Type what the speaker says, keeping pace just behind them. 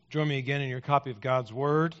Join me again in your copy of God's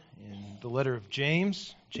Word in the letter of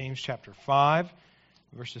James. James chapter 5,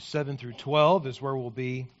 verses 7 through 12 is where we'll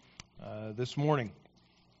be this morning.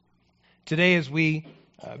 Today, as we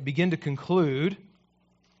begin to conclude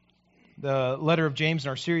the letter of James in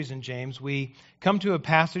our series in James, we come to a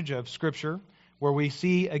passage of Scripture where we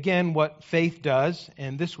see again what faith does,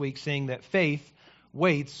 and this week seeing that faith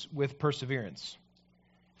waits with perseverance.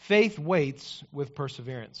 Faith waits with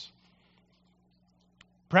perseverance.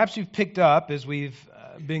 Perhaps you've picked up, as we've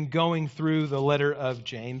been going through the letter of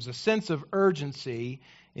James, a sense of urgency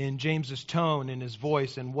in James's tone, in his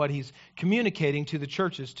voice, and what he's communicating to the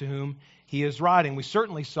churches to whom he is writing. We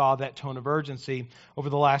certainly saw that tone of urgency over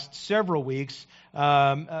the last several weeks,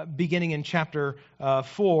 beginning in chapter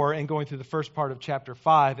 4 and going through the first part of chapter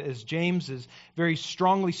 5, as James is very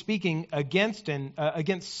strongly speaking against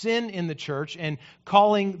sin in the church and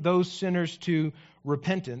calling those sinners to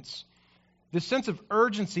repentance. This sense of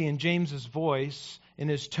urgency in James's voice, in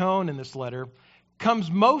his tone in this letter, comes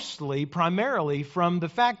primarily from the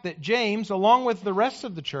fact that James, along with the rest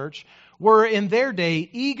of the church, were in their day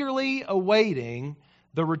eagerly awaiting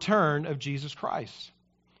the return of Jesus Christ.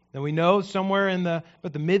 Now we know somewhere in the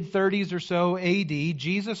mid-30s or so A.D.,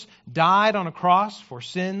 Jesus died on a cross for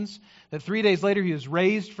sins, that 3 days later he was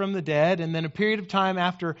raised from the dead, and then a period of time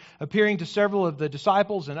after appearing to several of the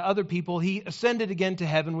disciples and other people, he ascended again to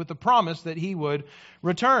heaven with the promise that he would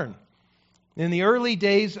return. In the early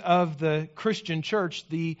days of the Christian church,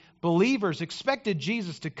 the believers expected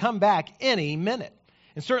Jesus to come back any minute.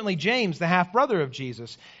 And certainly James, the half-brother of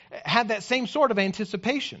Jesus, had that same sort of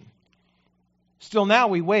anticipation. Still now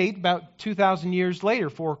we wait about 2,000 years later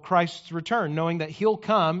for Christ's return, knowing that He'll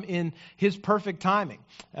come in His perfect timing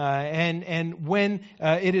and when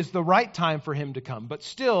it is the right time for Him to come. But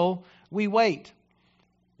still, we wait.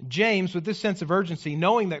 James, with this sense of urgency,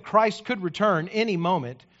 knowing that Christ could return any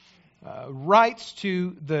moment, writes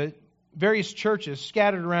to the various churches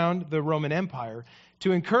scattered around the Roman Empire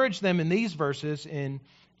to encourage them in these verses in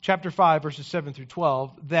chapter 5, verses 7 through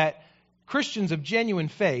 12, that Christians of genuine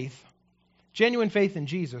faith in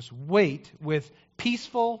Jesus, wait with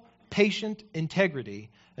peaceful, patient integrity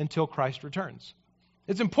until Christ returns.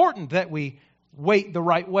 It's important that we wait the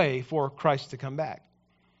right way for Christ to come back.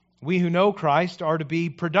 We who know Christ are to be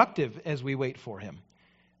productive as we wait for Him.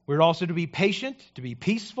 We're also to be patient, to be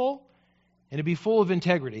peaceful, and to be full of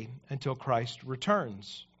integrity until Christ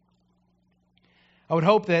returns. I would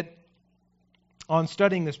hope that on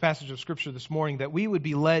studying this passage of Scripture this morning, that we would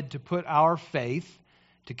be led to put our faith,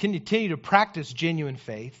 to continue to practice genuine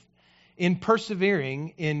faith in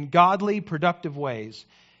persevering in godly, productive ways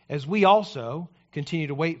as we also continue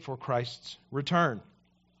to wait for Christ's return.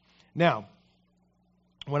 Now,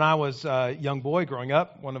 when I was a young boy growing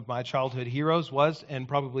up, one of my childhood heroes was, and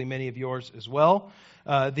probably many of yours as well,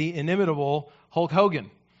 the inimitable Hulk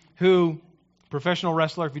Hogan, who, professional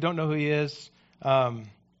wrestler, if you don't know who he is,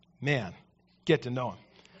 get to know him.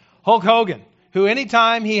 Hulk Hogan, who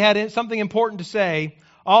anytime he had something important to say,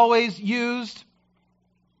 always used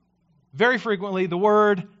very frequently the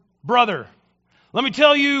word brother. Let me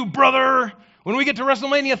tell you, brother, when we get to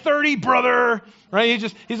WrestleMania 30, brother, right?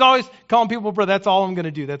 He's always calling people brother. That's all I'm going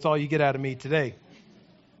to do. That's all you get out of me today.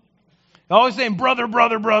 Always saying brother,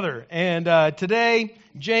 brother, brother. And today,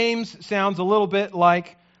 James sounds a little bit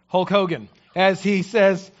like Hulk Hogan as he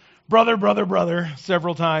says brother, brother, brother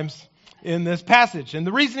several times in this passage. And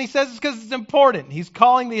the reason he says it is because it's important. He's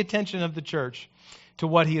calling the attention of the church to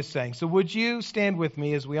what he is saying. So would you stand with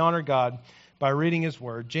me as we honor God by reading His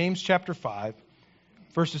Word? James chapter 5,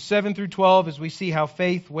 verses 7 through 12, as we see how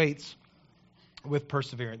faith waits with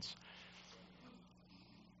perseverance.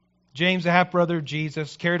 James, the half-brother of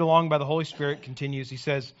Jesus, carried along by the Holy Spirit, continues. He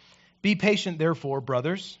says, "Be patient, therefore,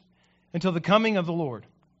 brothers, until the coming of the Lord.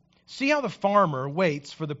 See how the farmer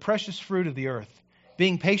waits for the precious fruit of the earth,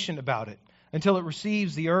 being patient about it, until it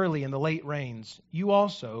receives the early and the late rains. You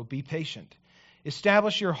also be patient.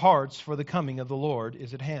 Establish your hearts, for the coming of the Lord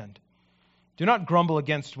is at hand. Do not grumble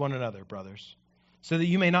against one another, brothers, so that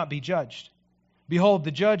you may not be judged. Behold, the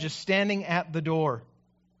judge is standing at the door.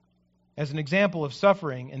 As an example of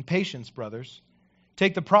suffering and patience, brothers,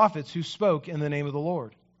 take the prophets who spoke in the name of the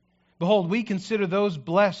Lord. Behold, we consider those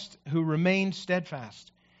blessed who remained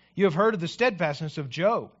steadfast. You have heard of the steadfastness of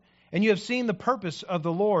Job, and you have seen the purpose of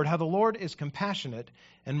the Lord, how the Lord is compassionate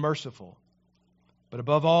and merciful. But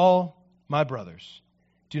above all, my brothers,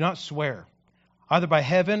 do not swear, either by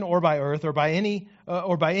heaven or by earth or by any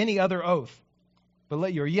other oath, but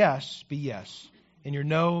let your yes be yes, and your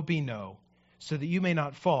no be no, so that you may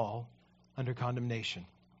not fall under condemnation."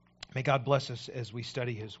 May God bless us as we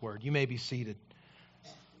study His Word. You may be seated.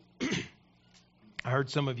 I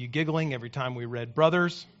heard some of you giggling every time we read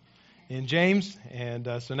brothers in James,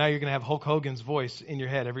 and so now you're going to have Hulk Hogan's voice in your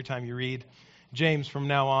head every time you read James from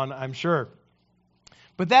now on, I'm sure.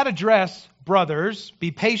 But that address, brothers,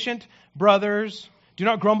 be patient, brothers, do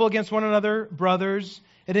not grumble against one another, brothers.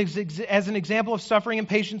 It is as an example of suffering and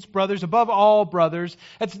patience, brothers, above all, brothers.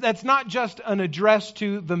 That's not just an address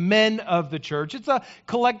to the men of the church. It's a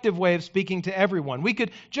collective way of speaking to everyone. We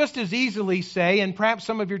could just as easily say, and perhaps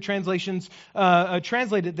some of your translations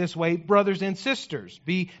translate it this way, brothers and sisters.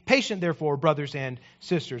 Be patient, therefore, brothers and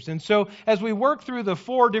sisters. And so as we work through the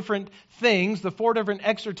four different things, the four different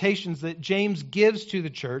exhortations that James gives to the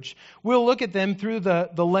church, we'll look at them through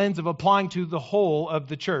the lens of applying to the whole of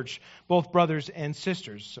the church, both brothers and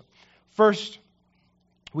sisters. First,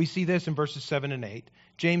 we see this in verses 7 and 8.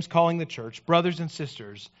 James calling the church, brothers and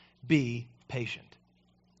sisters, be patient.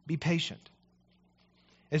 Be patient.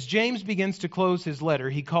 As James begins to close his letter,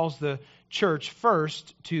 he calls the church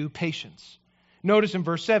first to patience. Notice in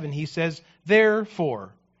verse 7, he says,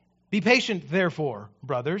 therefore. Be patient, therefore,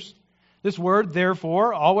 brothers. This word,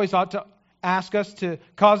 therefore, always ought to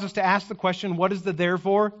cause us to ask the question, what is the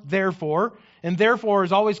therefore? Therefore. And therefore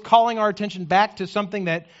is always calling our attention back to something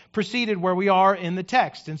that preceded where we are in the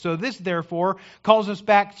text. And so this therefore calls us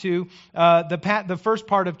back to the first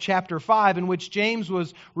part of chapter 5, in which James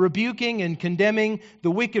was rebuking and condemning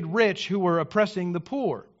the wicked rich who were oppressing the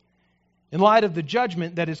poor. In light of the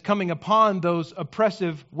judgment that is coming upon those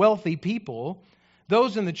oppressive, wealthy people,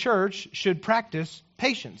 those in the church should practice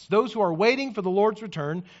patience. Those who are waiting for the Lord's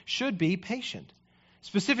return should be patient.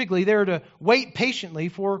 Specifically, they're to wait patiently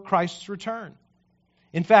for Christ's return.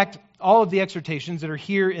 In fact, all of the exhortations that are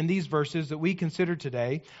here in these verses that we consider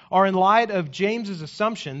today are in light of James's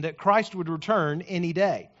assumption that Christ would return any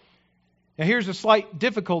day. Now, here's a slight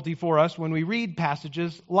difficulty for us when we read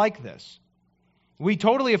passages like this. We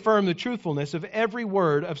totally affirm the truthfulness of every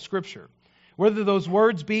word of Scripture, whether those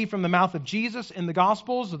words be from the mouth of Jesus in the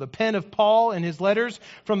Gospels, or the pen of Paul in his letters,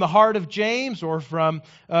 from the heart of James, or from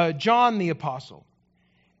John the Apostle.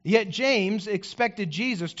 Yet James expected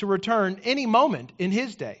Jesus to return any moment in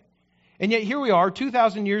his day. And yet here we are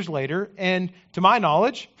 2,000 years later, and to my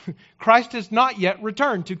knowledge, Christ has not yet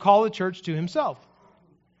returned to call the church to himself.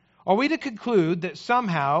 Are we to conclude that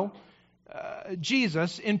somehow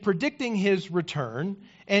Jesus, in predicting his return,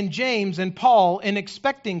 and James and Paul, in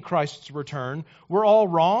expecting Christ's return, were all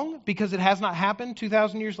wrong because it has not happened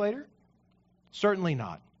 2,000 years later? Certainly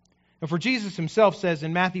not. And for Jesus himself says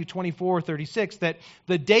in Matthew 24:36 that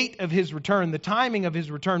the date of his return, the timing of his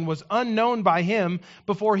return, was unknown by him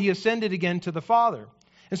before he ascended again to the Father.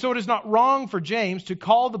 And so it is not wrong for James to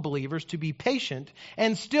call the believers to be patient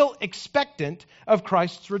and still expectant of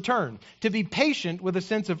Christ's return. To be patient with a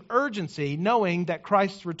sense of urgency, knowing that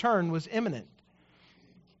Christ's return was imminent.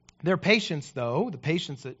 Their patience, though, the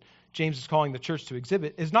patience that James is calling the church to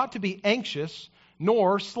exhibit, is not to be anxious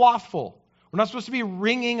nor slothful. We're not supposed to be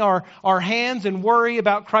wringing our hands and worry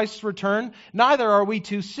about Christ's return. Neither are we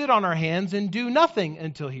to sit on our hands and do nothing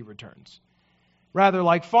until he returns. Rather,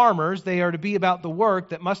 like farmers, they are to be about the work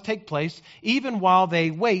that must take place even while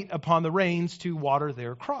they wait upon the rains to water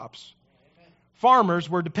their crops. Amen. Farmers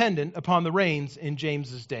were dependent upon the rains in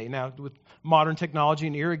James's day. Now, with modern technology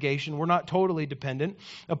and irrigation, we're not totally dependent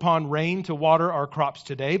upon rain to water our crops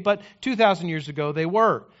today, but 2,000 years ago they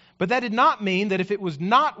were. But that did not mean that if it was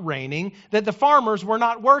not raining, that the farmers were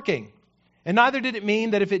not working. And neither did it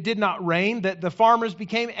mean that if it did not rain, that the farmers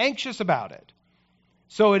became anxious about it.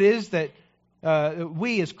 So it is that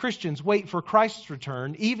we as Christians wait for Christ's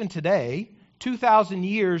return, even today, 2,000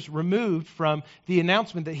 years removed from the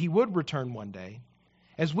announcement that he would return one day.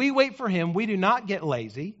 As we wait for him, we do not get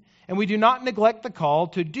lazy, and we do not neglect the call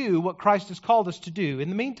to do what Christ has called us to do in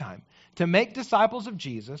the meantime, to make disciples of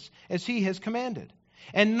Jesus as he has commanded.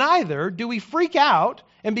 And neither do we freak out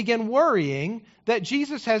and begin worrying that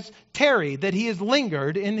Jesus has tarried, that he has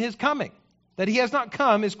lingered in his coming, that he has not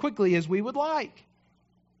come as quickly as we would like.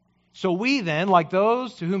 So we then, like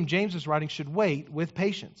those to whom James is writing, should wait with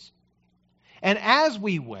patience. And as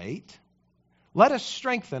we wait, let us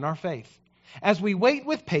strengthen our faith. As we wait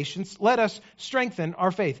with patience, let us strengthen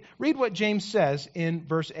our faith. Read what James says in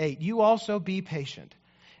verse 8. You also be patient.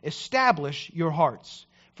 Establish your hearts,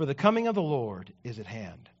 for the coming of the Lord is at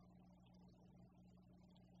hand.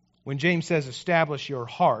 When James says, establish your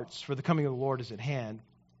hearts, for the coming of the Lord is at hand,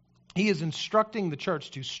 he is instructing the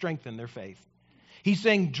church to strengthen their faith. He's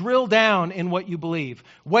saying, drill down in what you believe.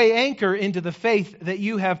 Weigh anchor into the faith that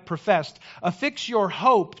you have professed. Affix your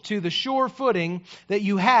hope to the sure footing that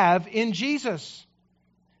you have in Jesus.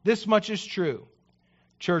 This much is true.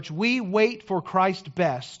 Church, we wait for Christ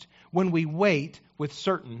best when we wait with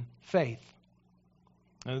certain faith.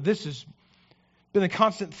 This has been a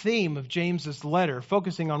constant theme of James's letter,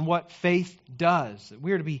 focusing on what faith does. That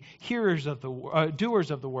we are to be hearers of the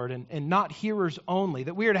doers of the word, and not hearers only.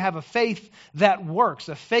 That we are to have a faith that works,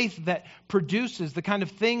 a faith that produces the kind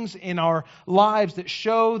of things in our lives that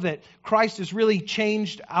show that Christ has really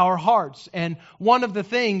changed our hearts. And one of the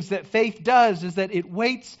things that faith does is that it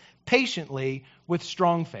waits patiently with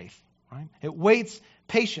strong faith. Right? It waits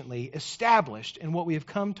patiently, established in what we have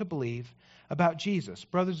come to believe about Jesus.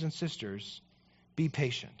 Brothers and sisters, be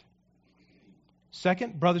patient.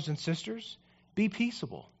 Second, brothers and sisters, be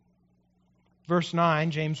peaceable. Verse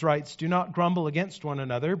 9, James writes, "Do not grumble against one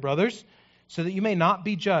another, brothers, so that you may not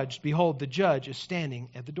be judged. Behold, the judge is standing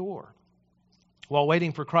at the door." While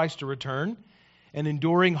waiting for Christ to return and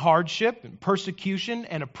enduring hardship and persecution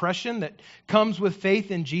and oppression that comes with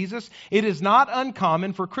faith in Jesus, it is not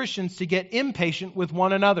uncommon for Christians to get impatient with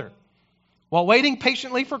one another. While waiting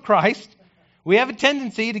patiently for Christ, we have a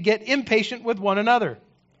tendency to get impatient with one another.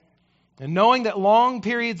 And knowing that long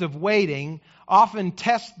periods of waiting often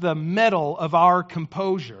test the mettle of our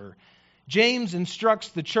composure, James instructs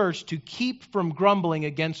the church to keep from grumbling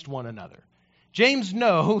against one another. James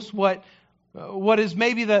knows what is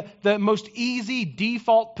maybe the most easy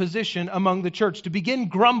default position among the church, to begin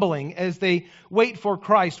grumbling as they wait for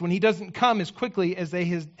Christ when He doesn't come as quickly as they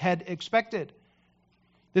had expected.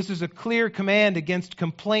 This is a clear command against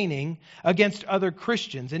complaining against other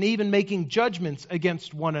Christians and even making judgments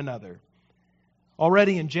against one another.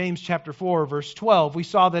 Already in James chapter 4, verse 12, we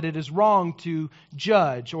saw that it is wrong to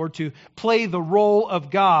judge or to play the role of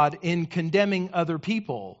God in condemning other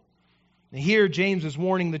people. And here James is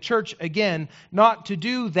warning the church again not to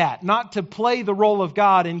do that, not to play the role of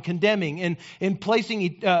God in condemning and in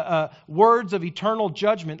placing words of eternal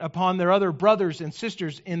judgment upon their other brothers and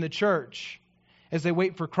sisters in the church as they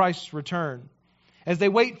wait for Christ's return. As they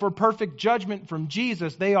wait for perfect judgment from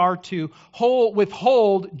Jesus, they are to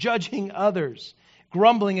withhold judging others,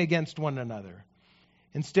 grumbling against one another.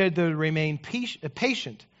 Instead, they remain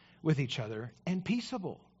patient with each other and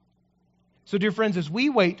peaceable. So, dear friends, as we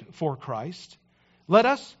wait for Christ, let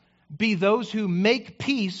us be those who make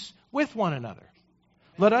peace with one another.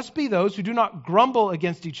 Let us be those who do not grumble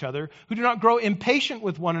against each other, who do not grow impatient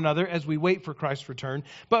with one another as we wait for Christ's return,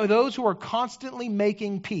 but those who are constantly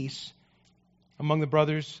making peace among the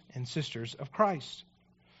brothers and sisters of Christ.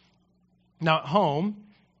 Now at home,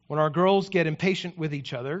 when our girls get impatient with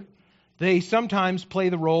each other, they sometimes play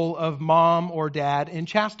the role of mom or dad in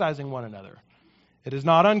chastising one another. It is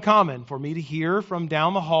not uncommon for me to hear from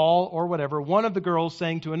down the hall or whatever, one of the girls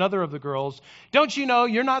saying to another of the girls, "Don't you know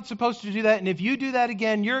you're not supposed to do that, and if you do that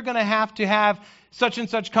again, you're going to have such and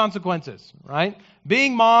such consequences," right?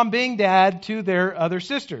 Being mom, being dad to their other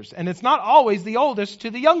sisters. And it's not always the oldest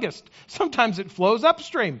to the youngest. Sometimes it flows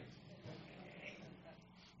upstream.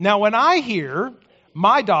 Now, when I hear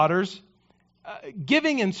my daughters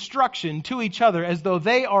giving instruction to each other as though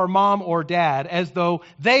they are mom or dad, as though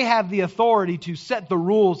they have the authority to set the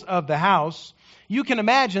rules of the house, you can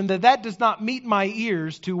imagine that does not meet my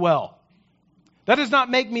ears too well. That does not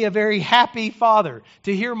make me a very happy father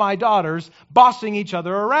to hear my daughters bossing each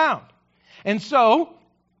other around. And so,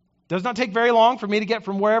 it does not take very long for me to get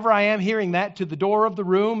from wherever I am hearing that to the door of the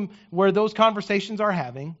room where those conversations are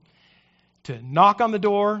having, to knock on the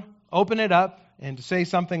door, open it up, and to say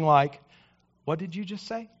something like, "What did you just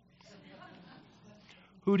say?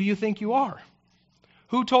 Who do you think you are?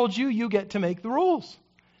 Who told you you get to make the rules?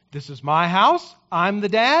 This is my house. I'm the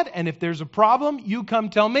dad. And if there's a problem, you come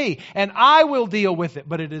tell me. And I will deal with it.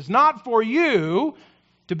 But it is not for you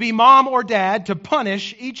to be mom or dad to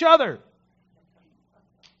punish each other."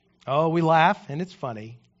 Oh, we laugh and it's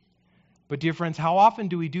funny. But dear friends, how often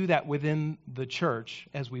do we do that within the church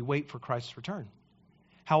as we wait for Christ's return?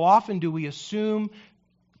 How often do we assume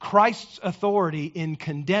Christ's authority in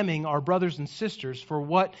condemning our brothers and sisters for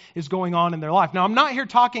what is going on in their life? Now, I'm not here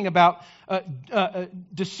talking about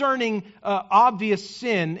discerning obvious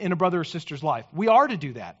sin in a brother or sister's life. We are to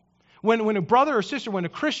do that. When a brother or sister, when a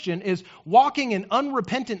Christian is walking in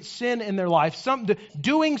unrepentant sin in their life,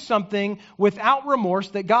 doing something without remorse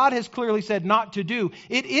that God has clearly said not to do,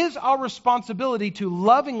 it is our responsibility to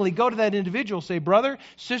lovingly go to that individual, say, "Brother,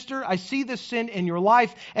 sister, I see this sin in your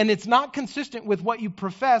life, and it's not consistent with what you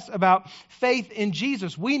profess about faith in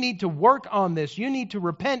Jesus. We need to work on this. You need to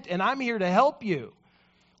repent, and I'm here to help you."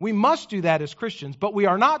 We must do that as Christians, but we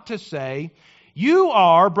are not to say, "You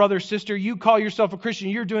are, brother, sister, you call yourself a Christian,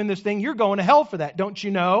 you're doing this thing, you're going to hell for that. Don't you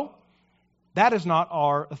know?" That is not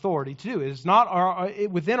our authority to do. It is not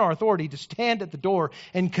within our authority to stand at the door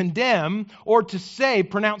and condemn or to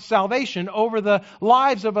pronounce salvation over the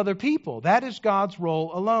lives of other people. That is God's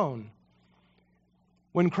role alone.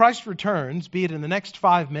 When Christ returns, be it in the next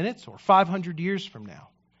 5 minutes or 500 years from now,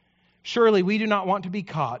 surely we do not want to be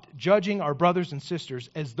caught judging our brothers and sisters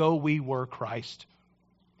as though we were Christ,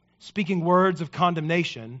 speaking words of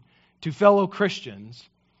condemnation to fellow Christians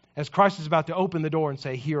as Christ is about to open the door and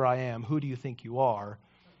say, "Here I am. Who do you think you are?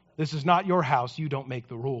 This is not your house. You don't make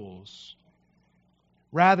the rules."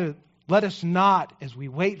 Rather, let us not, as we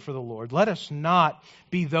wait for the Lord, let us not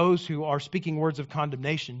be those who are speaking words of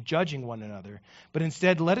condemnation, judging one another, but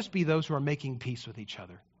instead let us be those who are making peace with each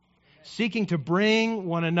other, seeking to bring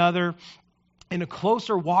one another in a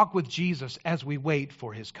closer walk with Jesus as we wait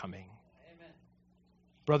for His coming. Amen.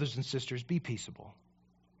 Brothers and sisters, be peaceable.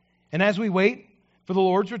 And as we wait for the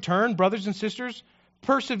Lord's return, brothers and sisters,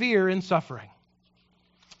 persevere in suffering.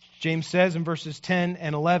 James says in verses 10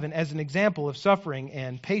 and 11, as an example of suffering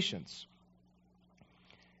and patience.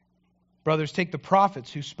 Brothers, take the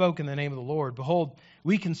prophets who spoke in the name of the Lord. Behold,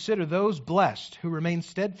 we consider those blessed who remain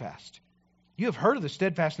steadfast. You have heard of the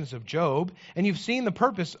steadfastness of Job, and you've seen the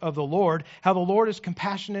purpose of the Lord, how the Lord is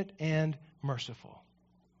compassionate and merciful.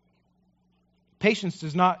 Patience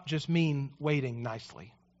does not just mean waiting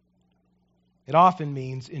nicely. It often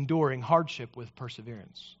means enduring hardship with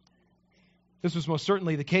perseverance. This was most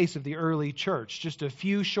certainly the case of the early church. Just a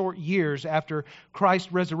few short years after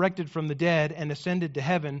Christ resurrected from the dead and ascended to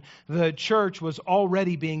heaven, the church was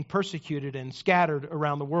already being persecuted and scattered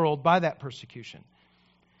around the world by that persecution.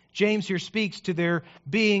 James here speaks to their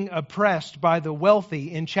being oppressed by the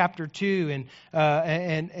wealthy in chapter 2,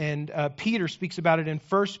 and Peter speaks about it in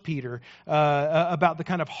 1 Peter, about the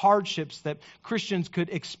kind of hardships that Christians could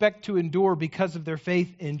expect to endure because of their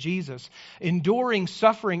faith in Jesus. Enduring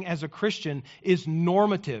suffering as a Christian is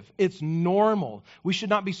normative. It's normal. We should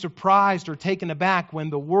not be surprised or taken aback when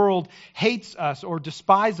the world hates us or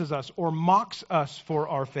despises us or mocks us for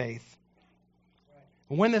our faith.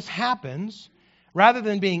 When this happens, rather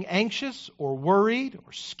than being anxious or worried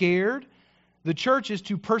or scared, the church is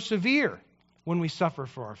to persevere when we suffer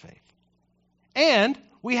for our faith. And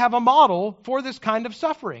we have a model for this kind of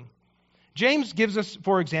suffering. James gives us,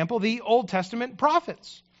 for example, the Old Testament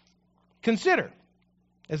prophets. Consider,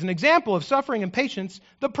 as an example of suffering and patience,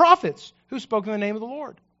 the prophets who spoke in the name of the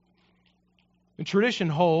Lord. The tradition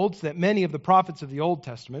holds that many of the prophets of the Old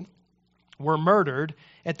Testament were murdered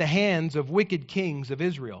at the hands of wicked kings of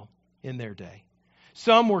Israel in their day.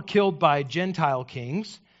 Some were killed by Gentile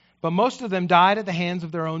kings, but most of them died at the hands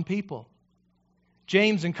of their own people.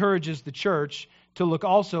 James encourages the church to look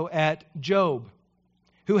also at Job,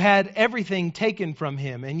 who had everything taken from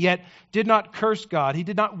him and yet did not curse God. He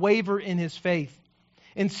did not waver in his faith.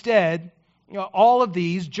 Instead, all of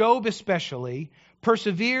these, Job especially,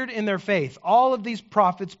 persevered in their faith. All of these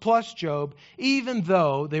prophets plus Job, even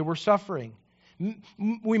though they were suffering.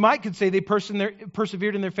 We could say they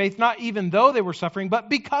persevered in their faith, not even though they were suffering, but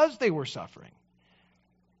because they were suffering.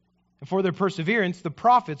 And for their perseverance, the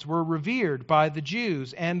prophets were revered by the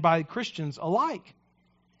Jews and by Christians alike.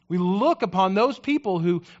 We look upon those people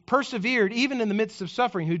who persevered even in the midst of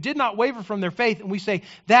suffering, who did not waver from their faith, and we say,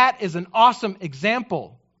 that is an awesome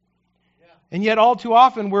example. Yeah. And yet all too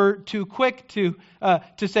often we're too quick to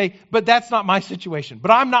say, but that's not my situation. But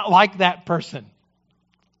I'm not like that person.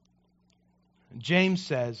 James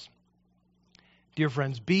says, dear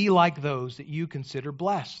friends, be like those that you consider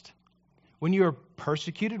blessed. When you are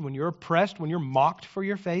persecuted, when you're oppressed, when you're mocked for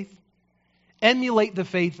your faith, emulate the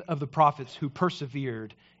faith of the prophets who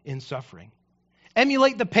persevered in suffering.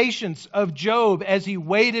 Emulate the patience of Job as he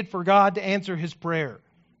waited for God to answer his prayer.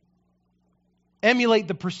 Emulate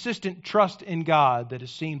the persistent trust in God that is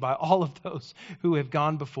seen by all of those who have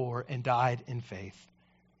gone before and died in faith.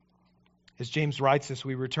 As James writes this,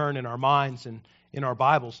 we return in our minds and in our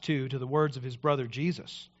Bibles too to the words of his brother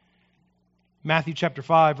Jesus. Matthew chapter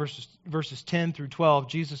 5, verses 10 through 12,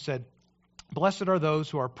 Jesus said, "Blessed are those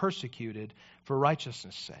who are persecuted for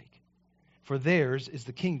righteousness' sake, for theirs is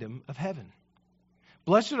the kingdom of heaven.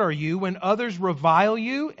 Blessed are you when others revile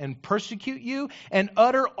you and persecute you and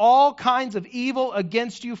utter all kinds of evil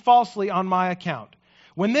against you falsely on my account.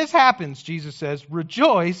 When this happens," Jesus says,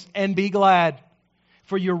 "rejoice and be glad.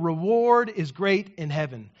 For your reward is great in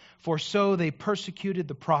heaven, for so they persecuted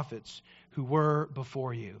the prophets who were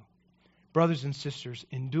before you." Brothers and sisters,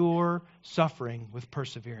 endure suffering with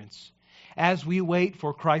perseverance. As we wait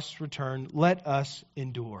for Christ's return, let us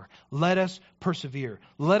endure. Let us persevere.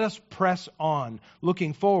 Let us press on,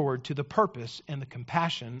 looking forward to the purpose and the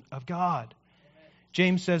compassion of God.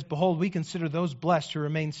 James says, "Behold, we consider those blessed who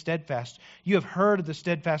remain steadfast. You have heard of the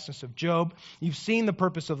steadfastness of Job. You've seen the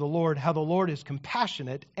purpose of the Lord, how the Lord is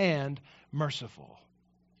compassionate and merciful."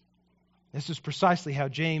 This is precisely how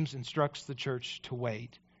James instructs the church to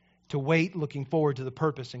wait. to wait looking forward to the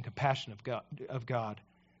purpose and compassion of God.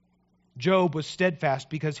 Job was steadfast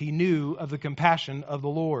because he knew of the compassion of the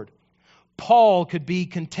Lord. Paul could be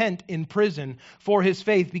content in prison for his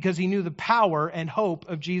faith because he knew the power and hope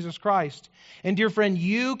of Jesus Christ. And dear friend,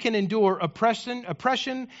 you can endure oppression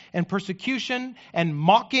and persecution and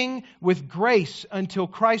mocking with grace until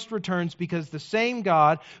Christ returns, because the same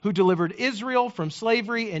God who delivered Israel from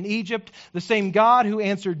slavery in Egypt, the same God who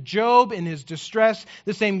answered Job in his distress,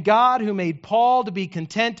 the same God who made Paul to be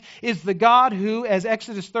content, is the God who, as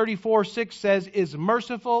Exodus 34:6 says, is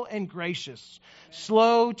merciful and gracious,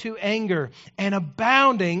 slow to anger, and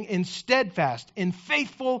abounding in steadfast, in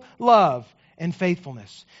faithful love and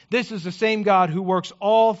faithfulness. This is the same God who works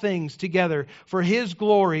all things together for His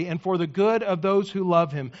glory and for the good of those who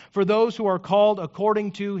love Him, for those who are called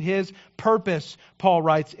according to His purpose, Paul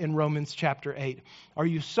writes in Romans chapter 8. Are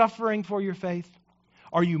you suffering for your faith?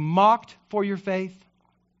 Are you mocked for your faith?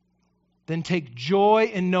 Then take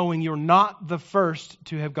joy in knowing you're not the first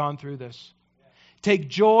to have gone through this. Take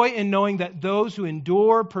joy in knowing that those who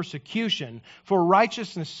endure persecution for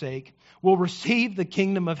righteousness' sake will receive the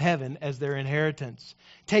kingdom of heaven as their inheritance.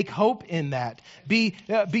 Take hope in that. Be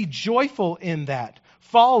joyful in that.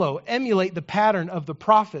 Follow, emulate the pattern of the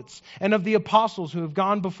prophets and of the apostles who have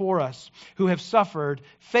gone before us, who have suffered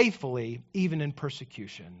faithfully even in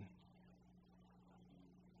persecution.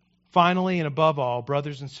 Finally, and above all,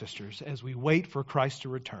 brothers and sisters, as we wait for Christ to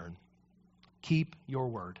return, keep your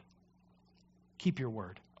word. Keep your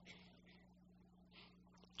word.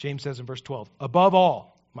 James says in verse 12, above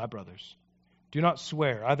all, my brothers, do not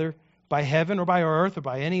swear either by heaven or by earth or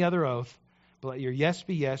by any other oath, but let your yes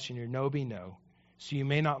be yes and your no be no, so you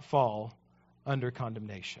may not fall under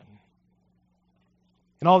condemnation.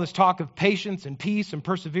 And all this talk of patience and peace and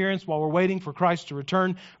perseverance while we're waiting for Christ to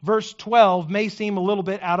return, verse 12 may seem a little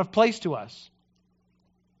bit out of place to us.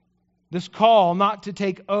 This call not to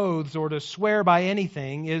take oaths or to swear by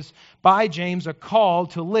anything is, by James, a call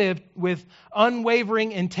to live with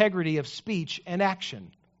unwavering integrity of speech and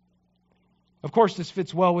action. Of course, this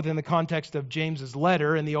fits well within the context of James's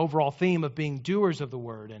letter and the overall theme of being doers of the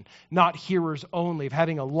word and not hearers only, of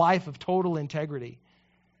having a life of total integrity.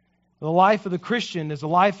 The life of the Christian is a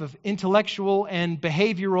life of intellectual and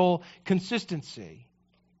behavioral consistency.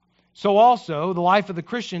 So also, the life of the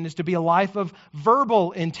Christian is to be a life of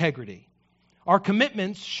verbal integrity. Our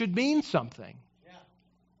commitments should mean something. Yeah.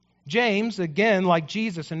 James, again, like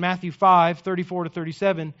Jesus in Matthew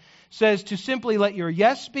 5:34-37, says to simply let your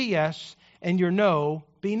yes be yes and your no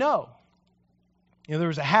be no. You know, there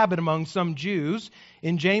was a habit among some Jews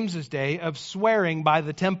in James's day of swearing by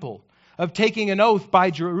the temple, of taking an oath by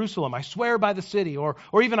Jerusalem. I swear by the city, or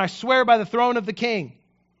even I swear by the throne of the king.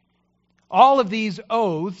 All of these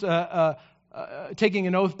oaths, taking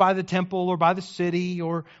an oath by the temple or by the city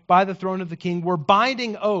or by the throne of the king, were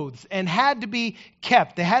binding oaths and had to be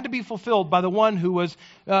kept. They had to be fulfilled by the one who was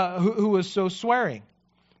so swearing.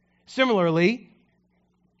 Similarly,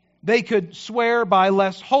 they could swear by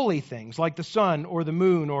less holy things like the sun or the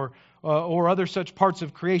moon or other such parts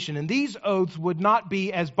of creation. And these oaths would not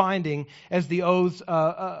be as binding as the oaths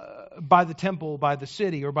by the temple, by the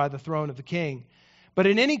city, or by the throne of the king. But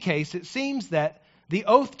in any case, it seems that the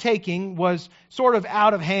oath-taking was sort of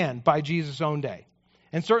out of hand by Jesus' own day,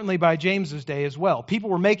 and certainly by James's day as well. People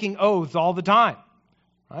were making oaths all the time.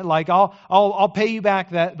 Right? Like, I'll pay you back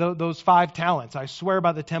those 5 talents. I swear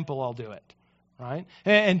by the temple I'll do it. Right?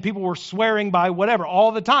 And people were swearing by whatever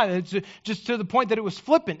all the time. It's just to the point that it was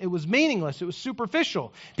flippant. It was meaningless. It was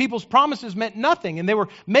superficial. People's promises meant nothing, and they were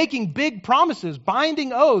making big promises,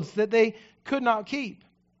 binding oaths that they could not keep.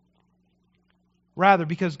 Rather,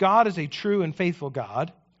 because God is a true and faithful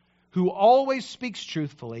God who always speaks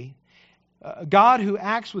truthfully, God who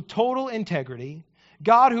acts with total integrity,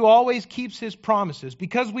 God who always keeps His promises,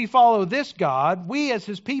 because we follow this God, we as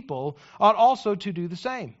His people ought also to do the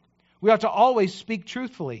same. We ought to always speak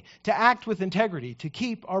truthfully, to act with integrity, to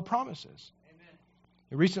keep our promises.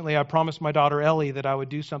 Recently, I promised my daughter Ellie that I would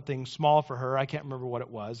do something small for her. I can't remember what it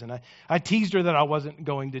was. And I teased her that I wasn't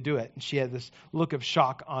going to do it. And she had this look of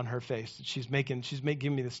shock on her face. She's giving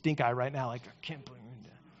me the stink eye right now, like, I can't believe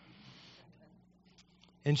it.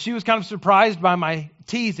 And she was kind of surprised by my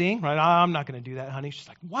teasing. Right? I'm not going to do that, honey. She's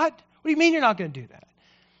like, what? What do you mean you're not going to do that?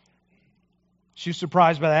 She was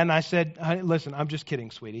surprised by that. And I said, honey, listen, I'm just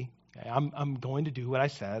kidding, sweetie. I'm going to do what I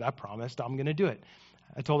said. I promised I'm going to do it.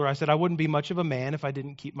 I told her, I said, I wouldn't be much of a man if I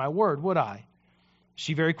didn't keep my word, would I?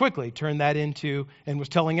 She very quickly turned that into, and was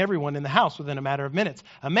telling everyone in the house within a matter of minutes,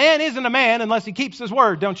 a man isn't a man unless he keeps his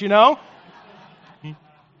word, don't you know?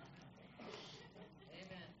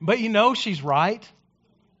 But you know she's right.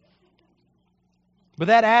 But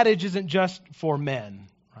that adage isn't just for men.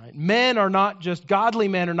 Right? Godly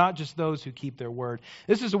men are not just those who keep their word.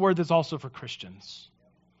 This is a word that's also for Christians.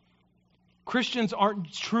 Christians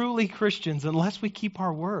aren't truly Christians unless we keep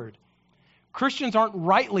our word. Christians aren't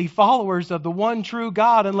rightly followers of the one true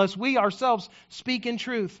God unless we ourselves speak in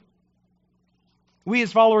truth. We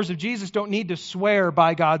as followers of Jesus don't need to swear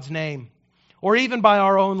by God's name or even by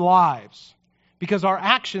our own lives, because our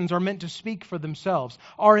actions are meant to speak for themselves.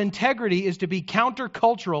 Our integrity is to be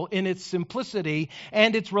countercultural in its simplicity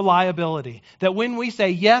and its reliability. That when we say,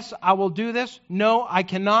 yes, I will do this, no, I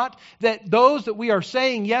cannot, that those that we are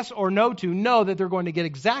saying yes or no to know that they're going to get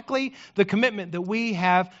exactly the commitment that we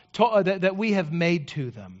have made to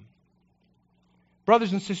them.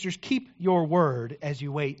 Brothers and sisters, keep your word as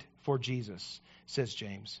you wait for Jesus, says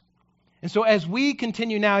James. And so as we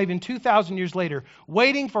continue now, even 2,000 years later,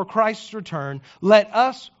 waiting for Christ's return, let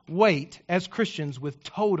us wait as Christians with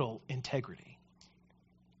total integrity.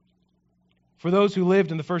 For those who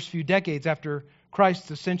lived in the first few decades after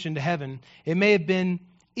Christ's ascension to heaven, it may have been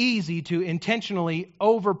easy to intentionally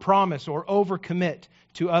overpromise or overcommit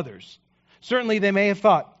to others. Certainly they may have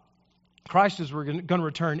thought, Christ is going to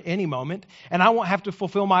return any moment, and I won't have to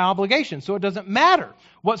fulfill my obligation, so it doesn't matter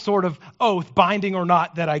what sort of oath, binding or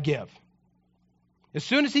not, that I give. As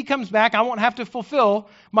soon as he comes back, I won't have to fulfill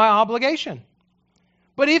my obligation.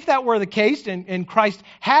 But if that were the case, and Christ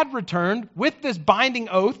had returned with this binding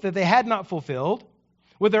oath that they had not fulfilled,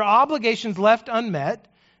 with their obligations left unmet,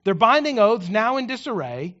 their binding oaths now in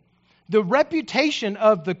disarray, the reputation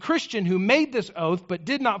of the Christian who made this oath but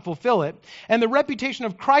did not fulfill it, and the reputation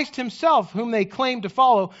of Christ himself, whom they claimed to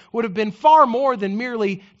follow, would have been far more than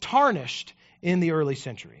merely tarnished in the early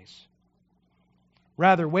centuries.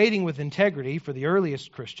 Rather, waiting with integrity for the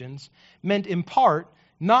earliest Christians meant in part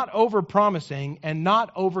not overpromising and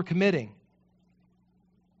not overcommitting,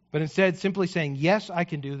 but instead simply saying, yes, I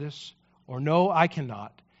can do this, or no, I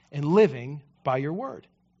cannot, and living by your word.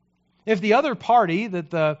 If the other party that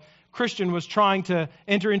the Christian was trying to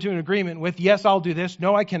enter into an agreement with, yes, I'll do this,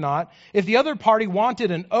 no, I cannot. If the other party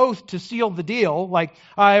wanted an oath to seal the deal, like,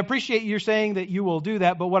 I appreciate you saying that you will do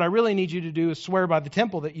that, but what I really need you to do is swear by the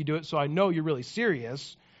temple that you do it so I know you're really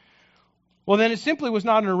serious, well, then it simply was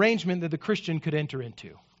not an arrangement that the Christian could enter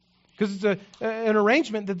into. Because it's an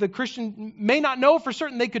arrangement that the Christian may not know for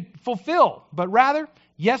certain they could fulfill, but rather,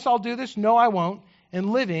 yes, I'll do this, no, I won't,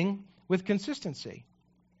 and living with consistency.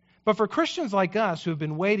 But for Christians like us who have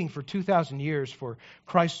been waiting for 2,000 years for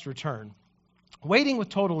Christ's return, waiting with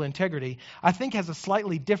total integrity, I think, has a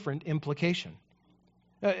slightly different implication.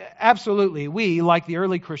 Absolutely, we, like the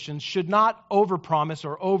early Christians, should not overpromise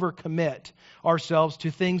or overcommit ourselves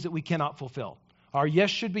to things that we cannot fulfill. Our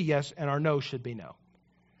yes should be yes, and our no should be no.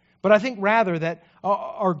 But I think rather that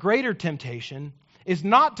our greater temptation is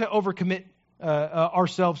not to overcommit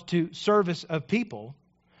ourselves to service of people,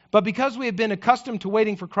 but because we have been accustomed to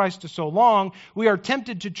waiting for Christ so long, we are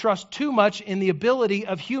tempted to trust too much in the ability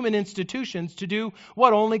of human institutions to do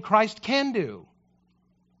what only Christ can do.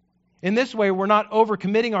 In this way, we're not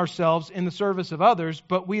overcommitting ourselves in the service of others,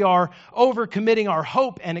 but we are overcommitting our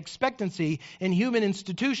hope and expectancy in human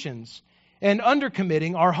institutions and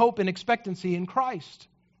undercommitting our hope and expectancy in Christ.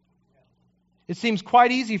 It seems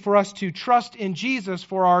quite easy for us to trust in Jesus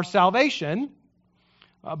for our salvation,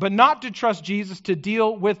 but not to trust Jesus to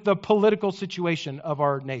deal with the political situation of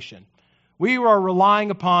our nation. We are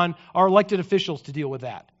relying upon our elected officials to deal with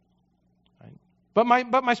that. Right?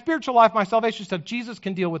 But my spiritual life, my salvation stuff, Jesus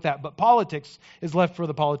can deal with that, but politics is left for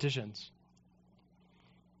the politicians.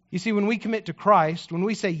 You see, when we commit to Christ, when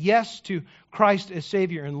we say yes to Christ as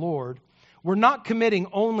Savior and Lord, we're not committing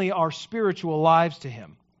only our spiritual lives to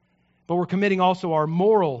Him, but we're committing also our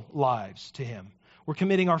moral lives to Him. We're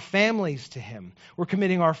committing our families to Him. We're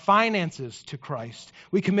committing our finances to Christ.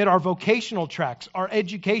 We commit our vocational tracks, our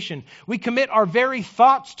education. We commit our very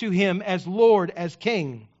thoughts to Him as Lord, as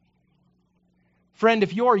King. Friend,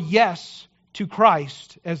 if your yes to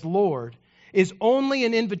Christ as Lord is only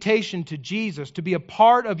an invitation to Jesus to be a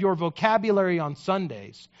part of your vocabulary on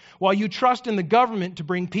Sundays, while you trust in the government to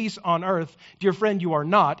bring peace on earth, dear friend, you are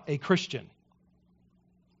not a Christian.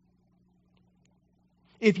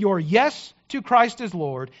 If your yes to Christ as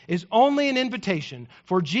Lord is only an invitation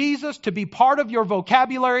for Jesus to be part of your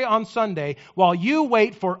vocabulary on Sunday while you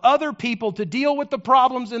wait for other people to deal with the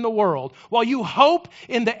problems in the world, while you hope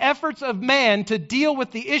in the efforts of man to deal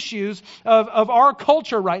with the issues of our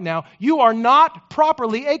culture right now, you are not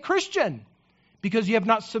properly a Christian because you have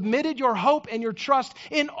not submitted your hope and your trust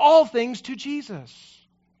in all things to Jesus.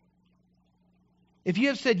 if you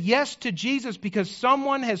have said yes to Jesus because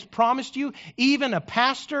someone has promised you, even a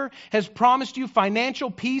pastor has promised you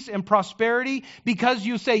financial peace and prosperity because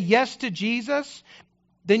you say yes to Jesus,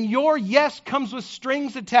 then your yes comes with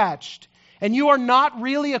strings attached, and you are not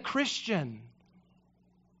really a Christian.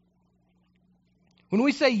 When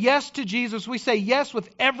we say yes to Jesus, we say yes with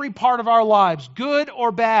every part of our lives, good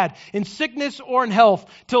or bad, in sickness or in health,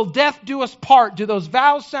 till death do us part. Do those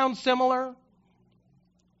vows sound similar?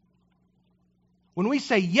 When we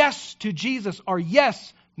say yes to Jesus, our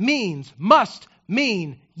yes must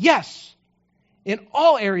mean yes in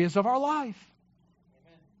all areas of our life.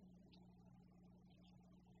 Amen.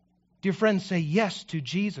 Dear friends, say yes to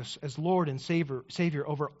Jesus as Lord and Savior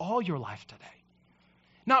over all your life today.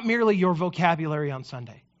 Not merely your vocabulary on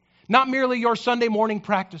Sunday. Not merely your Sunday morning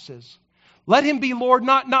practices. Let Him be Lord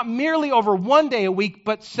not merely over one day a week,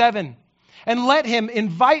 but 7. And let Him,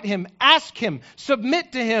 invite Him, ask Him,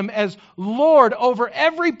 submit to Him as Lord over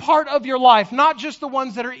every part of your life, not just the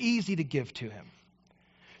ones that are easy to give to Him.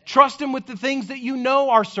 Trust Him with the things that you know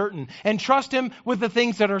are certain, and trust Him with the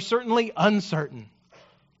things that are certainly uncertain.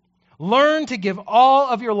 Learn to give all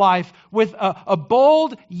of your life with a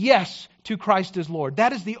bold yes to Christ as Lord.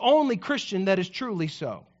 That is the only Christian that is truly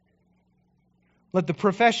so. Let the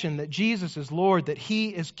profession that Jesus is Lord, that He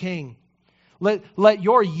is King, let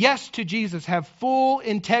your yes to Jesus have full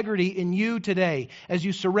integrity in you today as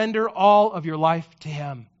you surrender all of your life to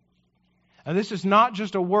Him. And this is not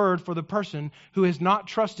just a word for the person who has not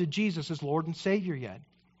trusted Jesus as Lord and Savior yet.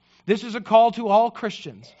 This is a call to all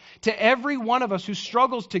Christians, to every one of us who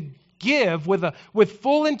struggles to give with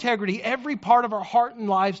full integrity every part of our heart and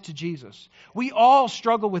lives to Jesus. We all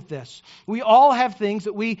struggle with this. We all have things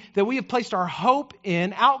that we have placed our hope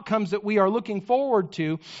in, outcomes that we are looking forward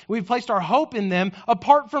to. We've placed our hope in them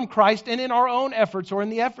apart from Christ and in our own efforts or in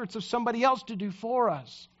the efforts of somebody else to do for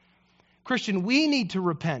us. Christian, we need to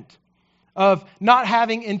repent of not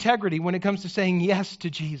having integrity when it comes to saying yes to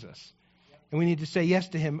Jesus. And we need to say yes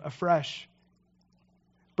to Him afresh.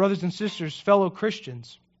 Brothers and sisters, fellow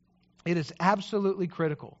Christians, it is absolutely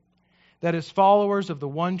critical that as followers of the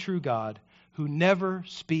one true God who never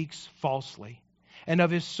speaks falsely, and of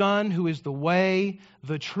His Son who is the way,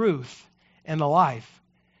 the truth, and the life,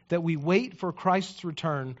 that we wait for Christ's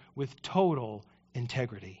return with total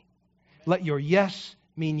integrity. Let your yes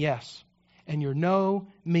mean yes, and your no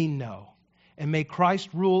mean no. And may Christ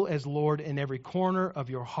rule as Lord in every corner of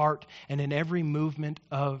your heart and in every movement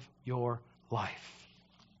of your life.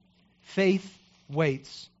 Faith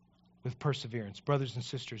waits with perseverance. Brothers and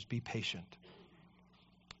sisters, be patient.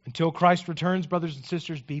 Until Christ returns, brothers and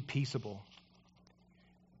sisters, be peaceable.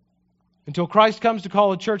 Until Christ comes to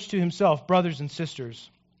call a church to Himself, brothers and sisters,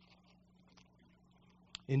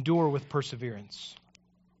 endure with perseverance.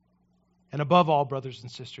 And above all, brothers and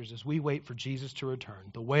sisters, as we wait for Jesus to return,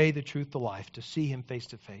 the way, the truth, the life, to see Him face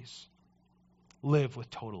to face, live with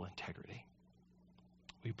total integrity.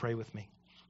 Will you pray with me?